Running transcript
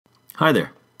Hi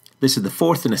there, this is the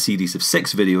fourth in a series of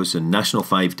 6 videos on National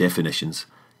 5 definitions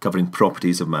covering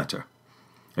properties of matter.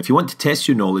 If you want to test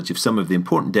your knowledge of some of the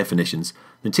important definitions,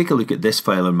 then take a look at this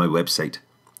file on my website.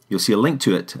 You'll see a link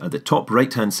to it at the top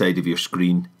right hand side of your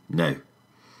screen now.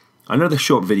 Another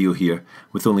short video here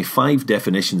with only 5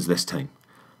 definitions this time.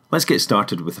 Let's get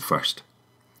started with the first.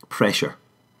 Pressure.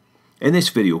 In this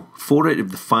video, 4 out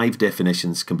of the 5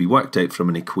 definitions can be worked out from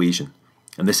an equation,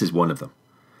 and this is one of them.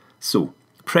 So,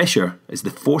 pressure is the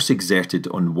force exerted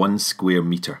on 1 square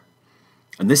metre.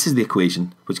 And this is the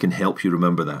equation which can help you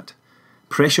remember that.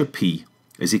 Pressure P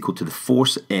is equal to the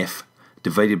force F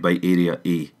divided by area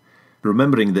A,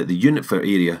 remembering that the unit for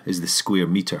area is the square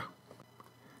metre.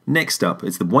 Next up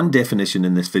is the one definition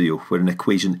in this video where an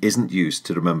equation isn't used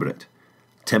to remember it.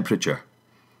 Temperature.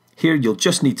 Here you'll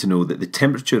just need to know that the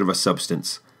temperature of a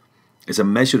substance is a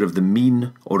measure of the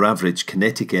mean or average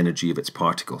kinetic energy of its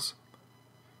particles.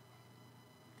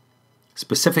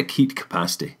 Specific heat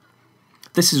capacity.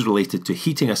 This is related to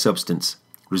heating a substance,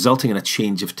 resulting in a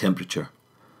change of temperature.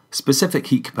 Specific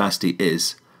heat capacity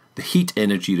is the heat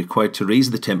energy required to raise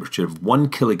the temperature of 1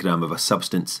 kilogram of a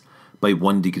substance by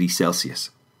 1 degree Celsius.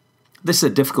 This is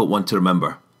a difficult one to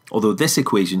remember, although this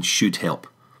equation should help.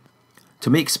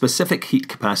 To make specific heat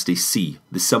capacity C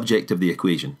the subject of the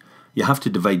equation, you have to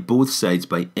divide both sides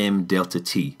by m delta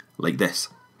T, like this.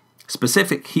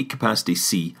 Specific heat capacity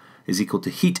C is equal to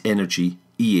heat energy,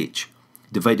 EH,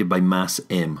 divided by mass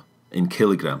m in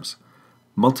kilograms,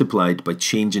 multiplied by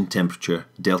change in temperature,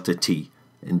 delta T,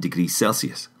 in degrees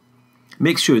Celsius.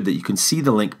 Make sure that you can see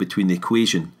the link between the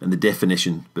equation and the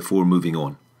definition before moving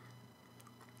on.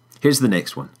 Here's the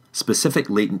next one, specific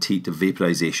latent heat of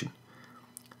vaporisation.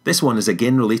 This one is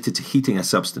again related to heating a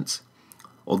substance,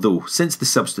 although since the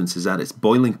substance is at its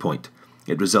boiling point,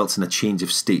 it results in a change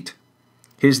of state.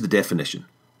 Here's the definition.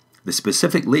 The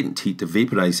specific latent heat of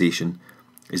vaporisation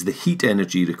is the heat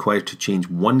energy required to change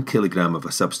 1 kilogram of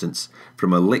a substance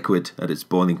from a liquid at its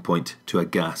boiling point to a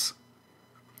gas.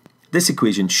 This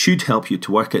equation should help you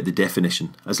to work out the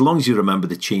definition as long as you remember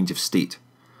the change of state.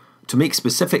 To make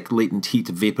specific latent heat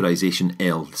of vaporisation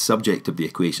L the subject of the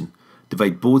equation,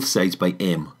 divide both sides by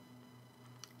m.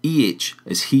 EH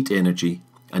is heat energy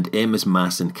and m is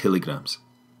mass in kilograms.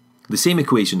 The same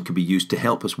equation can be used to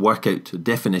help us work out a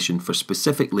definition for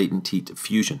specific latent heat of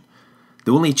fusion.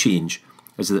 The only change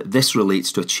is that this relates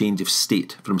to a change of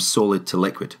state from solid to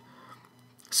liquid.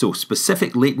 So,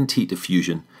 specific latent heat of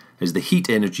fusion is the heat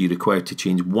energy required to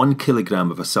change 1 kilogram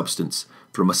of a substance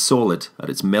from a solid at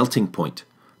its melting point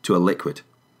to a liquid.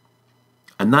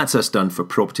 And that's us done for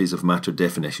properties of matter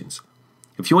definitions.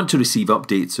 If you want to receive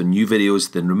updates on new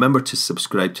videos, then remember to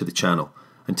subscribe to the channel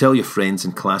and tell your friends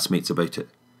and classmates about it.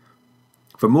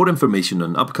 For more information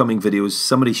on upcoming videos,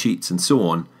 summary sheets and so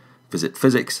on, visit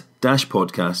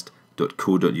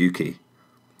physics-podcast.co.uk.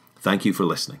 Thank you for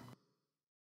listening.